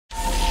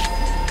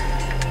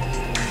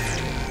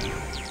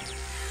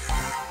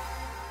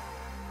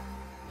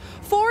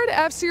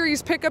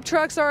F-Series pickup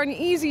trucks are an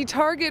easy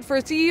target for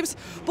thieves,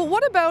 but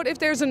what about if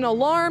there's an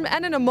alarm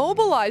and an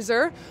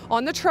immobilizer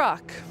on the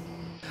truck?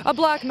 A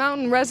Black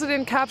Mountain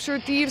resident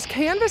captured thieves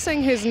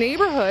canvassing his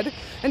neighborhood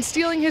and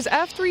stealing his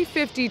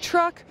F-350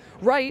 truck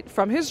right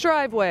from his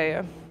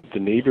driveway. The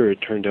neighbor,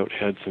 it turned out,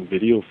 had some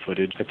video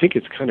footage. I think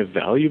it's kind of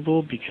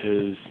valuable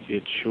because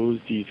it shows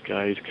these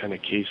guys kind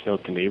of casing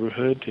out the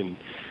neighborhood, and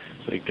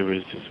like there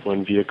was this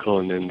one vehicle,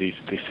 and then they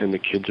send the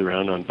kids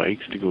around on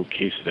bikes to go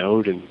case it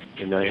out,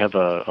 and I have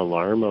a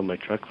alarm on my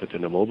truck with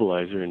an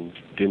immobilizer, and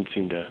didn't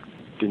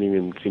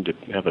even seem to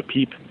have a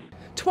peep.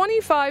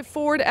 25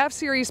 Ford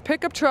F-Series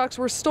pickup trucks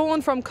were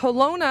stolen from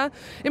Kelowna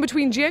in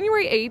between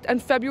January 8th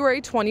and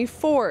February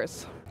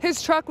 24th.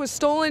 His truck was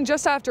stolen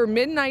just after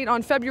midnight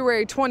on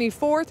February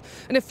 24th,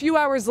 and a few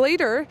hours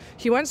later,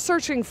 he went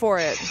searching for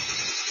it.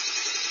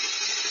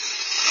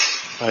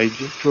 I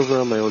just drove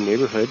around my own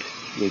neighborhood.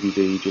 Maybe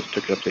they just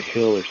took it up the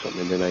hill or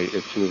something, and then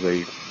as soon as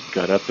I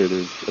got up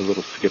there's a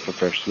little skip of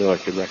fresh snow. I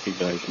could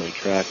recognize my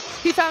track.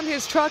 He found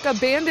his truck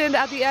abandoned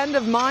at the end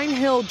of Mine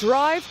Hill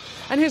Drive,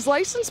 and his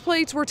license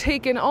plates were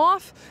taken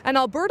off and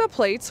Alberta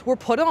plates were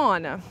put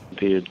on.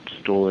 They had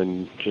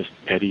stolen just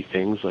petty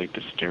things like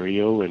the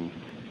stereo and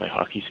my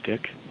hockey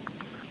stick,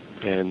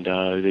 and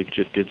they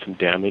just did some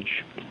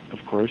damage, of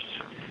course.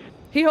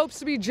 He hopes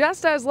to be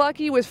just as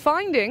lucky with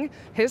finding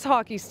his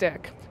hockey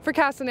stick. For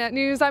Castanet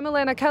News, I'm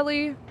Alana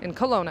Kelly in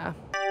Kelowna.